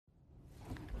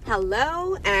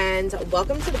Hello, and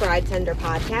welcome to the Bride Tender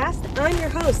Podcast. I'm your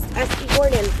host, Esty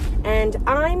Gordon, and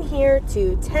I'm here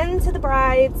to tend to the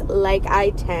brides like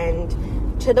I tend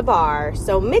to the bar.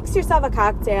 So mix yourself a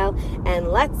cocktail,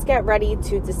 and let's get ready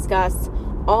to discuss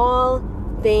all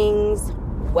things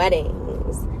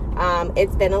weddings.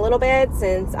 It's been a little bit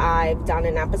since I've done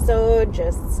an episode.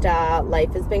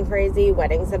 Life has been crazy.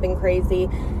 Weddings have been crazy.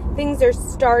 Things are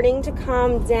starting to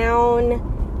calm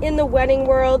down in the wedding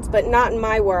world, but not in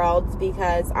my world,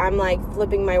 because I'm like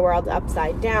flipping my world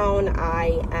upside down.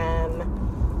 I'll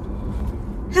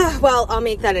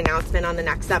make that announcement on the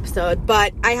next episode,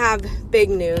 but I have big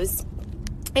news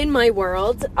in my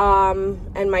world,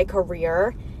 and my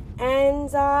career.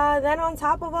 And then on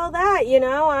top of all that,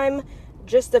 I'm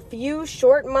just a few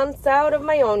short months out of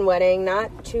my own wedding,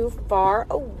 not too far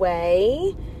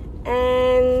away,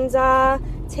 and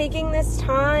taking this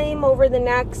time over the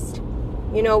next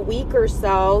week or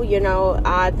so,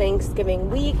 Thanksgiving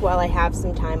week, while I have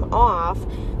some time off,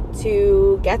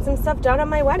 to get some stuff done on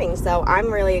my wedding. So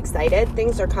I'm really excited.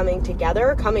 Things are coming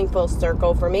together, coming full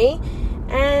circle for me,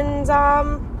 and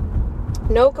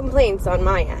no complaints on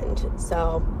my end.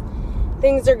 So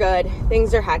things are good.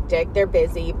 Things are hectic. They're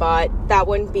busy, but that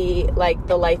wouldn't be like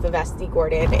the life of Esty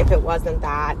Gordon if it wasn't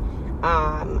that.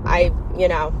 I'd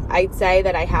say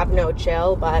that I have no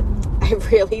chill, but I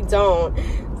really don't.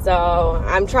 So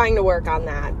I'm trying to work on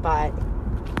that, but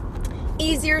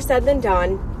easier said than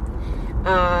done.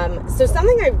 So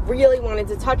something I really wanted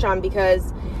to touch on,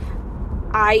 because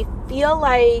I feel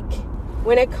like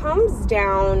when it comes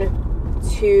down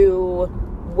to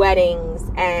weddings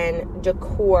and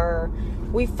decor,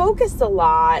 we focus a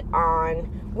lot on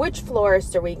which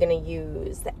florist are we going to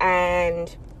use,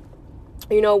 and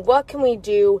what can we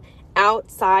do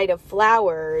outside of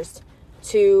flowers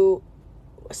to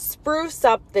spruce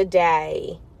up the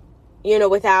day,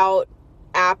 without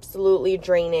absolutely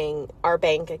draining our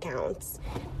bank accounts.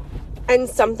 And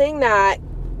something that,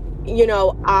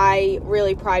 I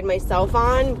really pride myself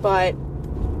on, but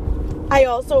I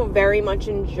also very much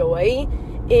enjoy,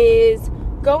 is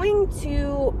going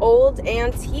to old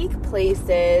antique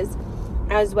places,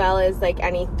 as well as like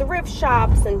any thrift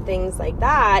shops and things like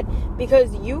that,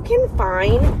 because you can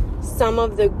find some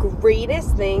of the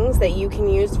greatest things that you can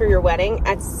use for your wedding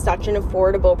at such an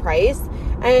affordable price,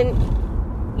 and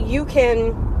you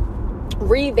can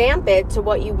revamp it to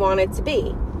what you want it to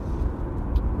be.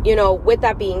 With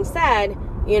that being said,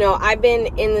 I've been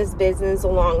in this business a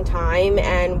long time,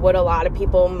 and what a lot of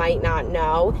people might not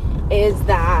know is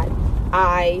that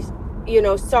I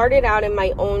started out in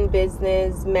my own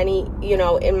business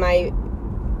in my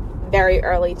very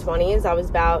early 20s.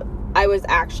 I was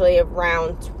actually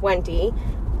around 20,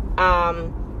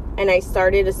 and I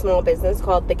started a small business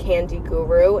called The Candy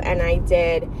Guru, and I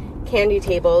did candy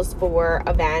tables for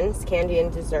events, candy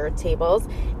and dessert tables,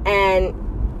 and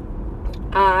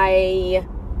I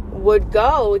would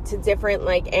go to different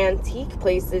antique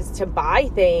places to buy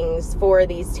things for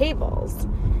these tables,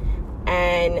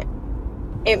 and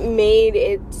it made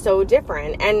it so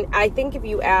different. And I think if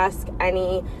you ask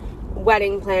any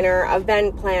wedding planner,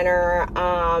 event planner,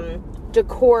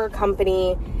 decor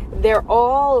company, they're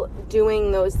all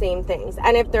doing those same things.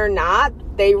 And if they're not,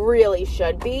 they really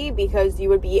should be, because you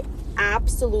would be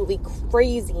absolutely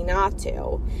crazy not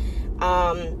to.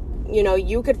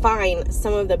 You could find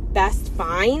some of the best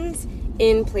finds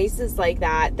in places like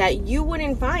that you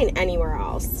wouldn't find anywhere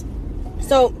else.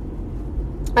 So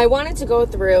I wanted to go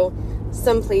through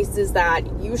some places that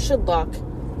you should look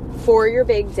for your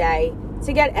big day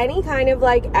to get any kind of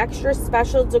extra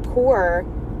special decor,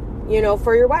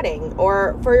 for your wedding,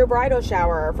 or for your bridal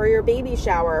shower, or for your baby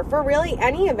shower, for really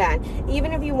any event.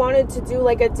 Even if you wanted to do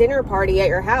a dinner party at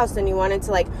your house, and you wanted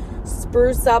to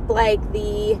spruce up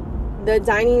the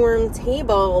dining room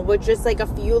table with just a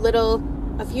few little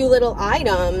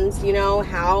items,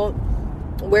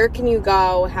 where can you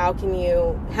go? How can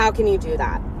you do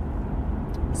that?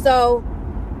 So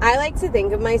I like to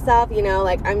think of myself,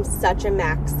 I'm such a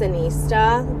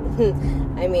Maxinista.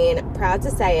 I mean, proud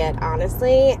to say it,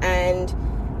 honestly. And,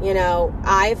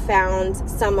 I found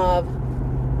some of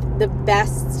the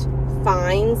best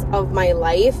finds of my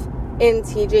life in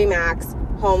TJ Maxx,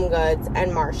 Home Goods,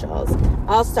 and Marshalls.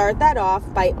 I'll start that off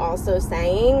by also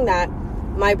saying that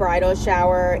my bridal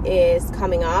shower is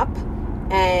coming up,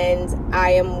 and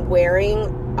I am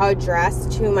wearing a dress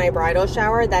to my bridal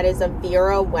shower that is a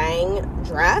Vera Wang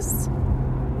dress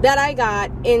that I got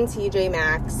in TJ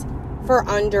Maxx for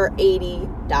under $80.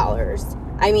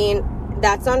 I mean,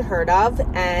 that's unheard of,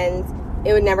 and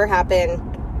it would never happen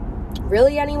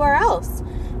really anywhere else.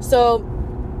 So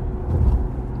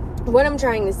what I'm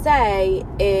trying to say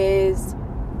is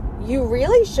you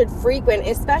really should frequent,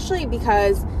 especially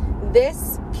because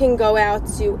this can go out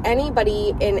to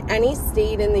anybody in any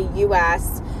state in the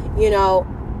U.S. You know,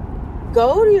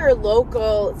 go to your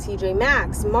local TJ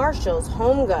Maxx, Marshalls,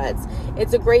 Home Goods.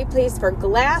 It's a great place for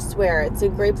glassware. It's a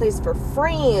great place for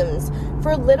frames,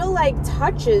 for little like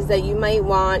touches that you might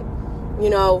want, you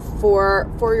know, for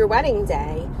your wedding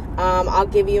day. I'll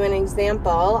give you an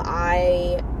example.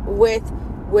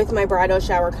 With my bridal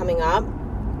shower coming up,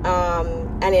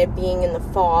 and it being in the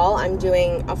fall, I'm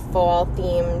doing a fall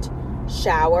themed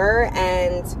shower,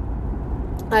 and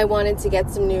I wanted to get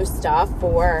some new stuff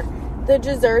for the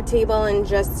dessert table and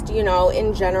just, you know,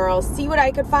 in general, see what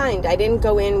I could find. I didn't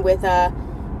go in with a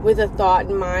thought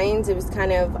in mind. It was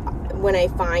kind of, when I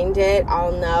find it,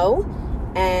 I'll know.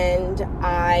 And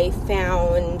I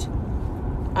found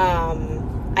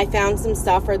some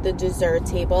stuff for the dessert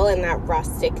table in that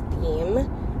rustic theme.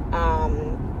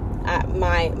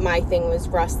 My thing was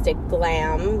rustic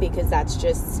glam, because that's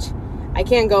just, I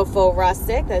can't go full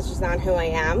rustic. That's just not who I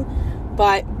am.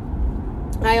 But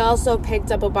I also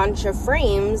picked up a bunch of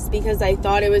frames because I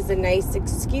thought it was a nice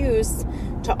excuse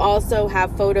to also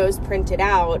have photos printed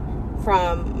out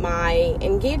from my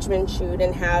engagement shoot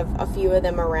and have a few of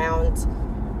them around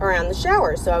the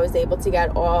shower. So I was able to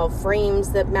get all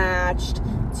frames that matched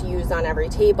to use on every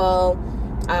table.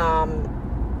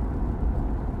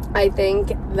 I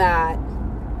think that,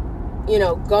 you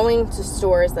know, going to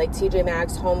stores like TJ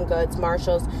Maxx, Home Goods,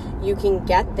 Marshalls, you can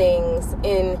get things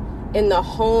in the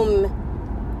home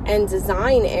and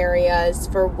design areas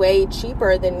for way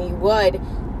cheaper than you would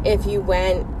if you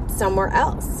went somewhere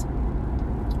else.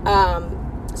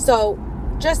 So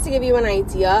just to give you an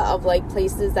idea of like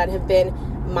places that have been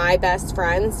my best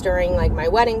friends during like my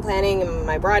wedding planning and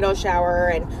my bridal shower,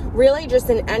 and really just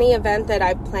in any event that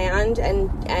I've planned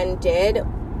and did,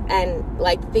 and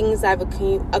like things I've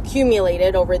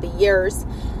accumulated over the years,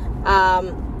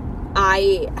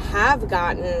 I have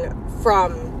gotten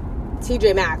from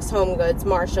TJ Maxx, Home Goods,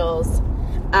 Marshalls.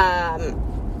 I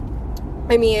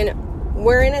mean,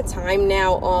 we're in a time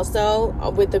now also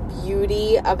with the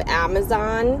beauty of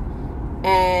Amazon,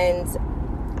 and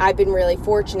I've been really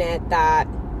fortunate that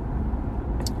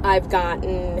I've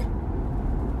gotten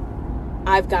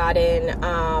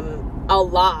a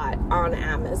lot on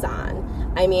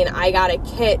Amazon. I mean, I got a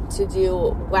kit to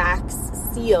do wax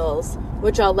seals,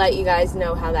 which I'll let you guys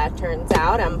know how that turns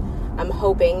out. I'm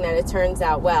hoping that it turns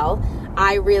out well.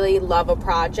 I really love a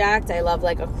project. I love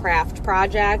like a craft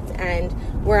project, and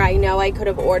where I know I could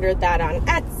have ordered that on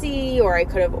Etsy, or I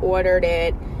could have ordered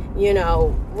it, you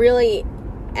know, really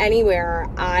anywhere.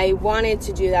 I wanted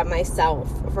to do that myself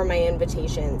for my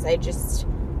invitations.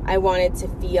 I wanted to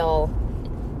feel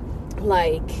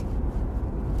like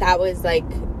that was like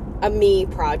a me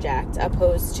project,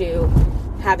 opposed to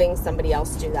having somebody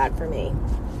else do that for me.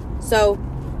 So,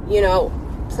 you know,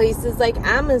 places like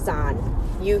Amazon,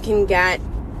 you can get,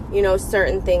 you know,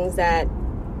 certain things that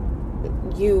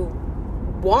if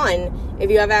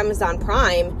you have Amazon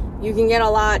Prime, you can get a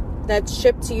lot that's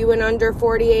shipped to you in under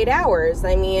 48 hours.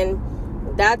 I mean,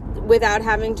 that without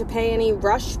having to pay any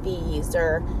rush fees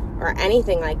or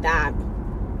anything like that.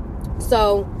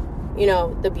 So, you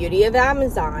know, the beauty of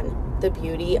Amazon, the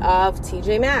beauty of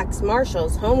TJ Maxx,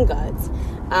 Marshalls, Home Goods.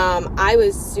 I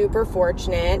was super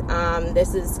fortunate.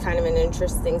 This is kind of an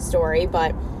interesting story,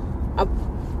 but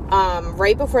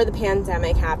right before the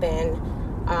pandemic happened,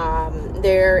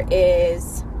 there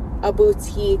is a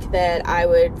boutique that I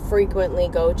would frequently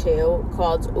go to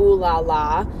called Ooh La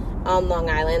La on Long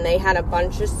Island. They had a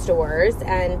bunch of stores,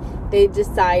 and they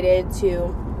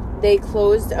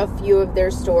closed a few of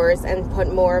their stores and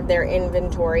put more of their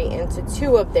inventory into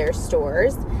 2 of their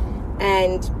stores.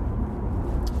 And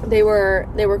they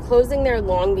were closing their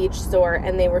Long Beach store,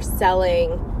 and they were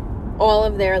selling all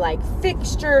of their like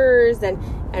fixtures and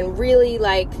really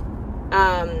like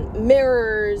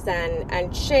mirrors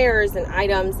and chairs and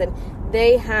items, and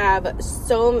they had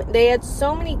so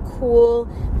many cool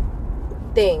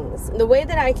things. The way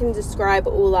that I can describe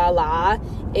Ooh La La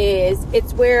is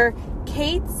it's where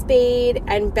Kate Spade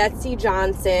and Betsy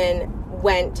Johnson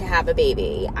went to have a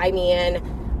baby. I mean,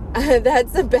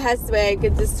 that's the best way I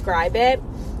could describe it.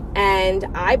 And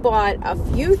I bought a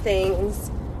few things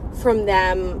from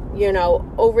them, you know,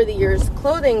 over the years,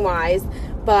 clothing wise,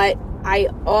 but I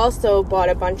also bought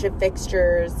a bunch of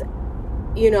fixtures,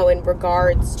 you know, in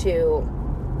regards to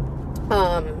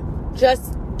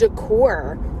just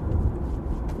decor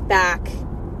back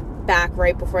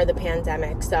right before the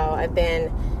pandemic. So I've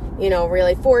been, you know,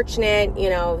 really fortunate, you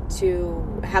know,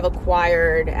 to have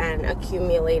acquired and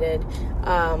accumulated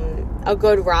a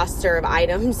good roster of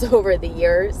items over the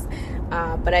years.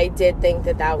 But I did think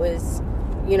that was,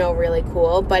 really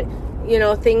cool. But,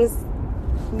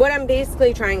 what I'm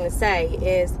basically trying to say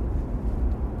is,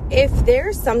 if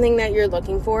there's something that you're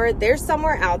looking for, there's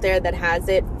somewhere out there that has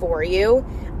it for you,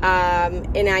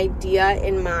 an idea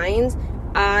in mind.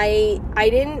 I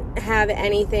didn't have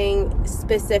anything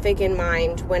specific in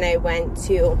mind when I went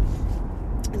to,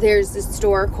 there's this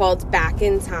store called Back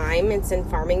in Time. It's in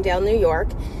Farmingdale, New York.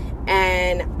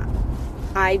 And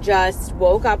I just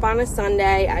woke up on a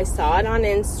Sunday. I saw it on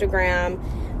Instagram.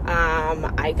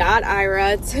 I got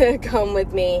Ira to come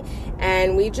with me,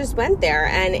 and we just went there.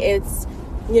 And it's,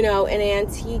 an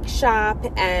antique shop,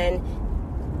 and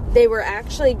they were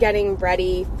actually getting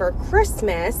ready for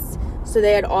Christmas. So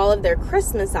they had all of their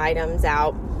Christmas items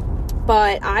out.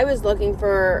 But I was looking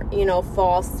for,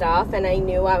 fall stuff, and I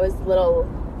knew I was a little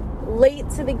late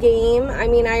to the game. I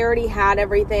mean, I already had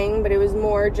everything, but it was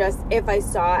more just if I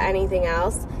saw anything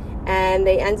else. And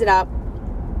they ended up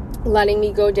letting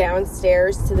me go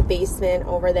downstairs to the basement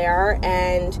over there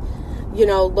and,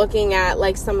 looking at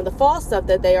like some of the fall stuff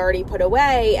that they already put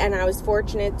away. And I was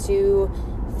fortunate to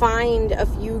find a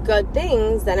few good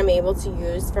things that I'm able to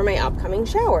use for my upcoming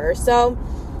shower. So,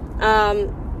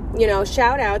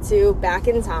 shout out to Back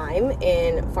in Time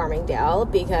in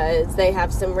Farmingdale, because they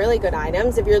have some really good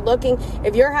items. If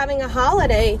you're having a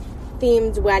holiday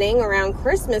themed wedding around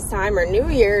Christmas time or New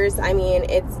Year's, I mean,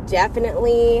 it's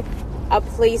definitely a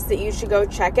place that you should go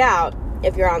check out.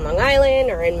 If you're on Long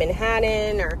Island or in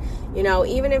Manhattan, or,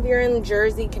 even if you're in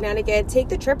Jersey, Connecticut, take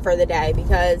the trip for the day,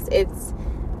 because it's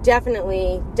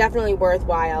definitely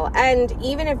worthwhile. And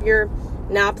even if you're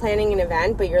not planning an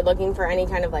event, but you're looking for any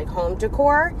kind of like home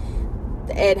decor,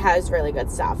 it has really good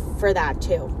stuff for that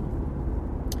too.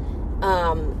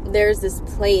 There's this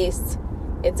place,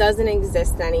 it doesn't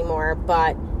exist anymore,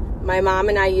 but my mom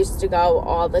and I used to go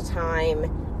all the time,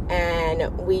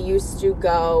 and we used to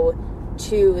go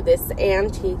to this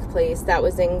antique place that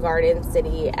was in Garden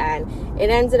City, and it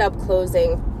ended up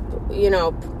closing,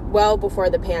 well before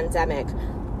the pandemic.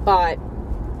 But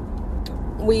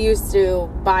we used to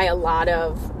buy a lot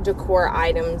of decor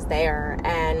items there,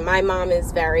 and my mom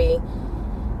is very,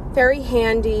 very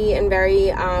handy and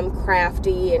very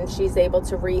crafty, and she's able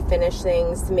to refinish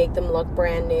things to make them look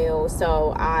brand new.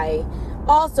 So I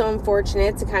also am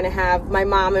fortunate to kind of have my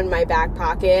mom in my back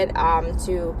pocket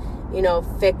to,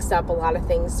 fix up a lot of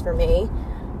things for me.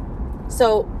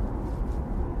 So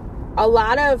a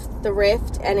lot of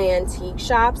thrift and antique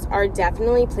shops are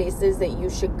definitely places that you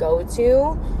should go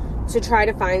to try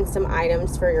to find some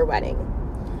items for your wedding.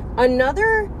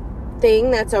 Another thing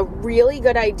that's a really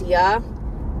good idea,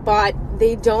 but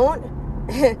they don't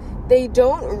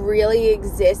really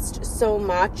exist so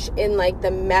much in like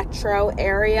the metro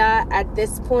area at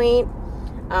this point.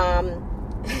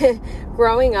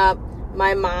 Growing up,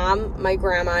 my mom, my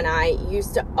grandma, and I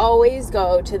used to always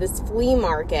go to this flea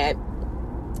market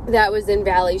that was in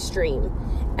Valley Stream.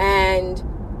 And,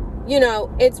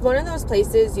 it's one of those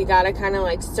places you gotta kind of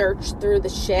like search through the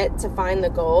shit to find the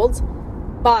gold.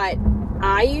 But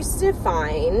I used to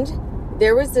find,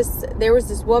 there was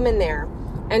this woman there,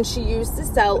 and she used to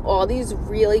sell all these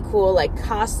really cool like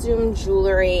costume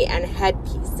jewelry and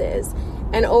headpieces.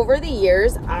 And over the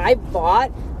years, I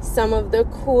bought some of the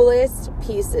coolest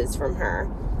pieces from her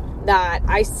that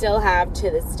I still have to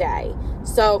this day.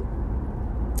 So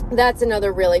that's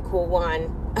another really cool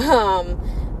one.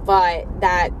 But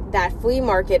that flea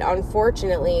market,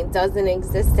 unfortunately, doesn't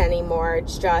exist anymore.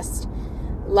 It's just,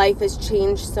 life has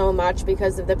changed so much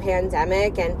because of the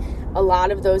pandemic, and a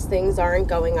lot of those things aren't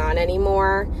going on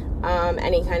anymore.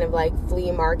 Any kind of like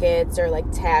flea markets or like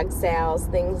tag sales,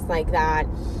 things like that.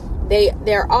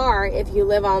 There are, if you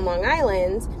live on Long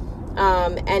Island,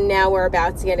 and now we're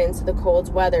about to get into the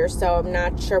cold weather, so I'm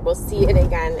not sure we'll see it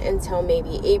again until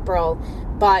maybe April.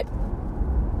 But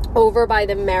over by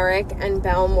the Merrick and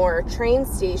Belmore train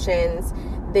stations,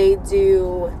 they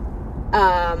do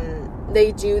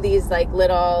these like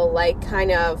little like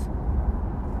kind of,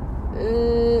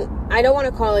 I don't want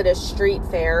to call it a street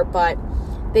fair, but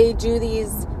they do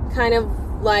these kind of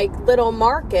like little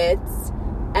markets,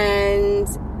 and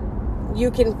you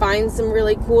can find some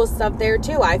really cool stuff there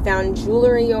too. I found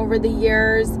jewelry over the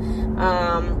years.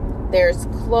 There's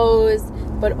clothes,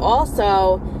 but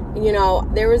also,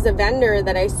 there was a vendor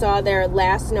that I saw there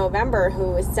last November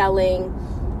who was selling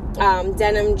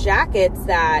denim jackets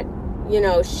that,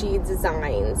 she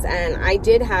designs. And I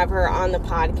did have her on the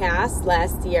podcast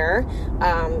last year.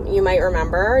 You might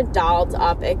remember, Dolled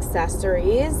Up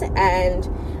Accessories. And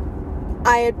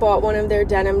I had bought one of their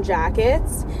denim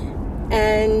jackets.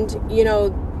 And,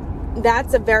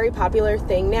 that's a very popular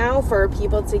thing now for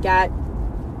people to get,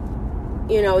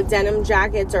 denim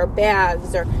jackets or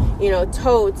bags or,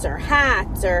 totes or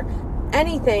hats or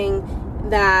anything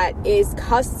that is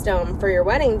custom for your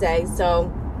wedding day.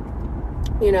 So,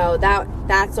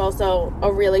 that's also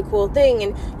a really cool thing.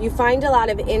 And you find a lot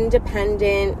of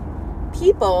independent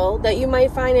people that you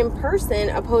might find in person,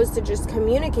 opposed to just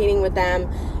communicating with them,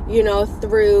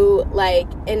 through like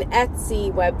an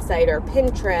Etsy website or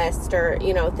Pinterest or,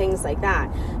 things like that.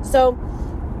 So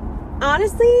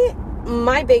honestly,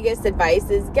 my biggest advice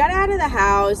is get out of the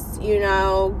house,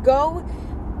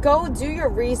 go do your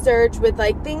research with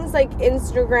like things like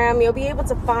Instagram. You'll be able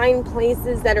to find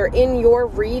places that are in your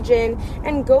region,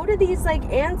 and go to these like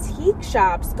antique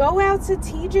shops. Go out to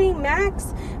TJ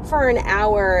Maxx for an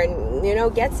hour and,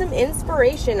 get some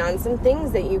inspiration on some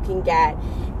things that you can get.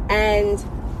 And,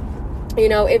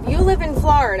 if you live in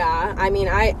Florida,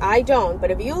 I don't,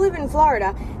 but if you live in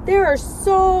Florida, there are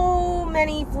so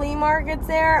many flea markets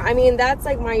there. That's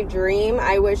like my dream.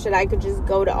 I wish that I could just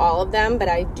go to all of them, but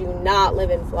I do not live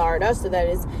in Florida, so that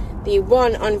is the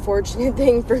one unfortunate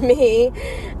thing for me.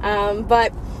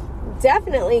 But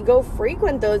definitely go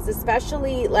frequent those,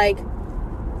 especially like,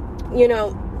 you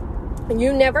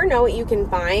never know what you can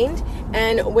find.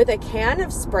 And with a can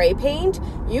of spray paint,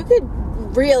 you could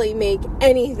really make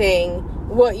anything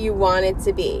what you want it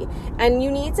to be. And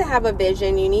you need to have a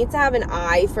vision. You need to have an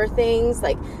eye for things.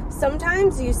 Like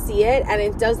sometimes you see it and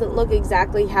it doesn't look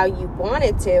exactly how you want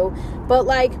it to, but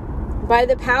like by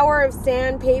the power of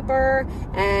sandpaper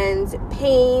and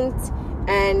paint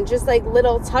and just like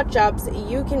little touch-ups,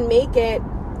 you can make it,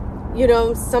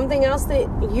 something else that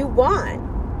you want.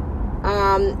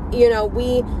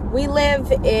 We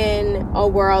live in a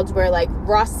world where like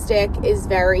rustic is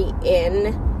very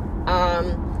in,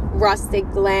 rustic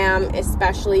glam,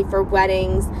 especially for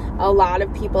weddings. A lot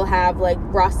of people have like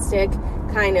rustic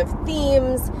kind of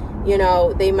themes.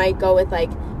 They might go with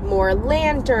like more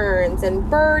lanterns and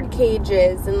bird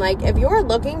cages. And like, if you're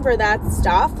looking for that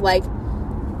stuff, like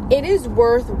it is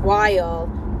worthwhile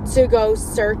to go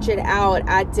search it out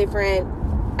at different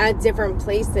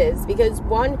places, because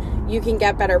one, you can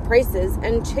get better prices,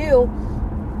 and two,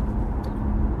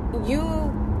 you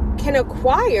can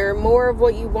acquire more of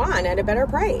what you want at a better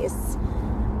price.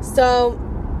 So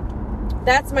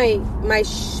that's my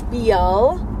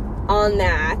spiel on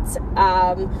that.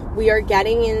 We are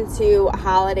getting into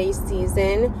holiday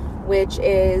season, which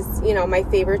is, my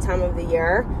favorite time of the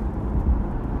year.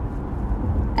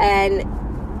 And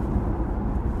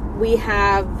we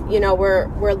have,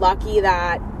 we're lucky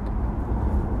that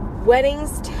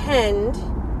weddings tend,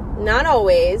 not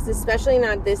always, especially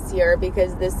not this year,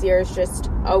 because this year is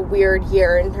just a weird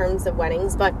year in terms of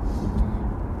weddings, but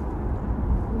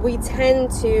we tend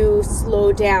to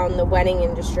slow down the wedding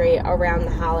industry around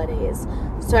the holidays.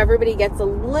 So everybody gets a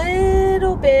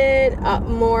little bit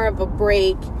more of a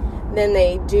break than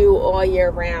they do all year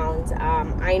round.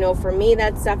 I know for me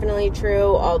that's definitely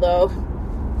true, although,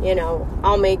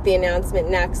 I'll make the announcement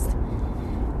next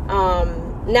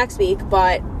week,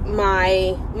 but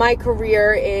my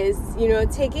career is,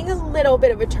 taking a little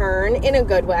bit of a turn in a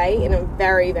good way, in a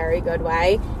very, very good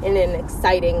way, in an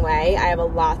exciting way. I have a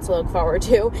lot to look forward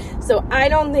to. So I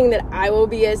don't think that I will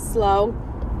be as slow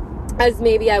as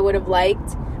maybe I would have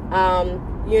liked.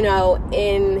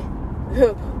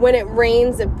 When it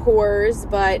rains, it pours,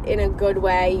 but in a good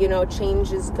way.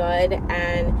 Change is good.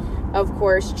 And of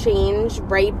course, change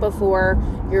right before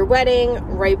your wedding,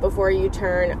 right before you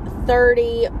turn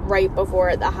 30, right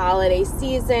before the holiday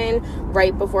season,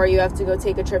 right before you have to go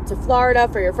take a trip to Florida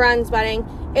for your friend's wedding.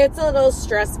 It's a little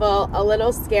stressful, a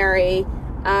little scary.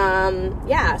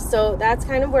 So that's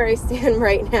kind of where I stand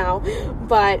right now,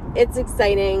 but it's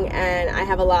exciting and I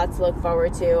have a lot to look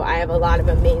forward to. I have a lot of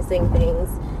amazing things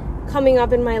coming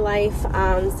up in my life.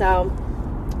 So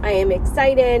I am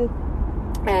excited,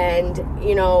 and,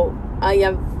 I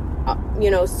have,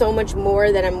 so much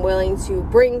more that I'm willing to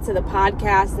bring to the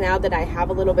podcast now that I have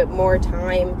a little bit more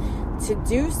time to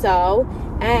do so.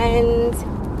 And,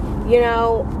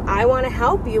 I want to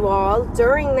help you all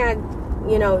during that,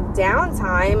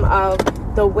 downtime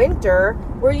of the winter,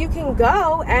 where you can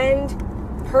go and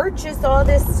purchase all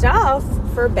this stuff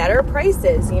for better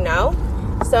prices,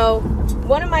 So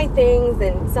one of my things,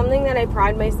 and something that I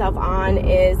pride myself on,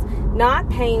 is not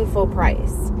paying full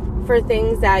price for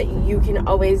things that you can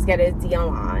always get a deal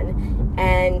on.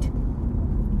 And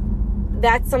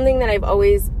that's something that I've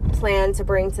always planned to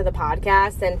bring to the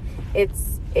podcast. And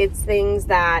it's things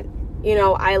that,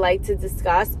 I like to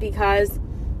discuss, because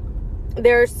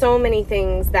there are so many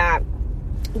things that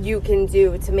you can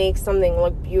do to make something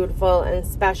look beautiful and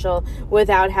special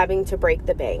without having to break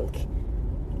the bank.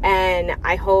 And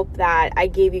I hope that I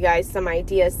gave you guys some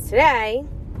ideas today.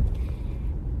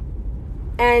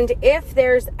 And if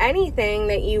there's anything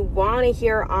that you want to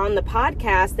hear on the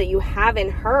podcast that you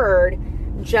haven't heard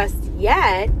just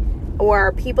yet,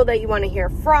 or people that you want to hear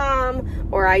from,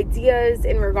 or ideas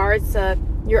in regards to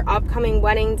your upcoming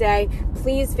wedding day,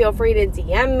 please feel free to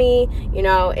DM me.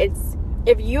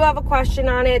 If you have a question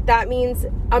on it, that means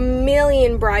a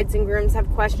million brides and grooms have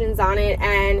questions on it.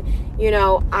 And,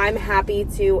 I'm happy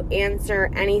to answer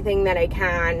anything that I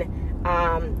can.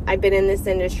 I've been in this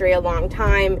industry a long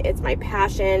time. It's my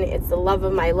passion. It's the love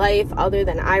of my life, other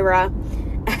than Ira.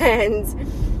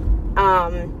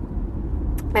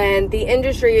 And the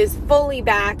industry is fully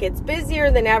back. It's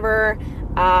busier than ever.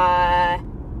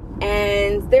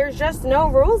 And there's just no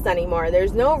rules anymore.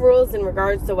 There's no rules in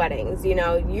regards to weddings.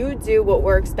 You do what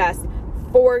works best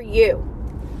for you.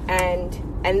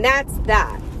 And that's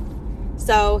that.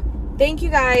 So thank you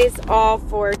guys all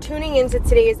for tuning into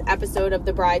today's episode of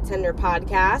the Bride Tender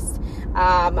podcast.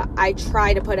 I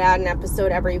try to put out an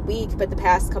episode every week, but the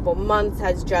past couple months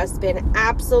has just been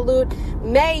absolute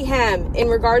mayhem in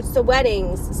regards to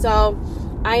weddings. So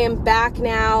I am back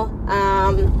now,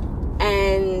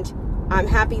 and I'm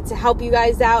happy to help you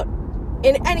guys out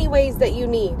in any ways that you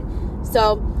need.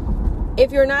 So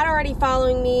if you're not already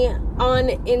following me on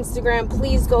Instagram,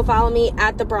 please go follow me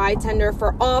at The Bride Tender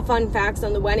for all fun facts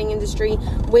on the wedding industry,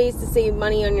 ways to save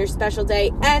money on your special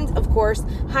day, and of course,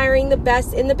 hiring the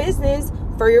best in the business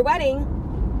for your wedding.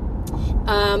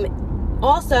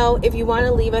 Also, if you want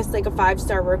to leave us like a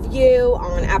 5-star review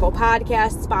on Apple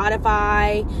Podcasts,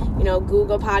 Spotify,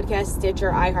 Google Podcasts,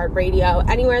 Stitcher, iHeartRadio,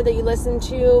 anywhere that you listen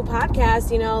to podcasts,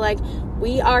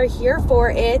 we are here for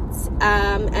it.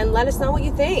 And let us know what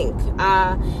you think.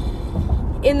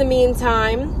 In the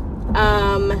meantime,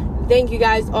 thank you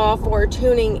guys all for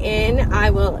tuning in.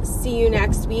 I will see you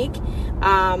next week.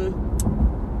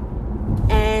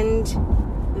 And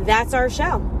that's our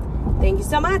show. Thank you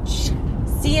so much.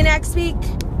 See you next week.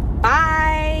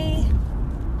 Bye.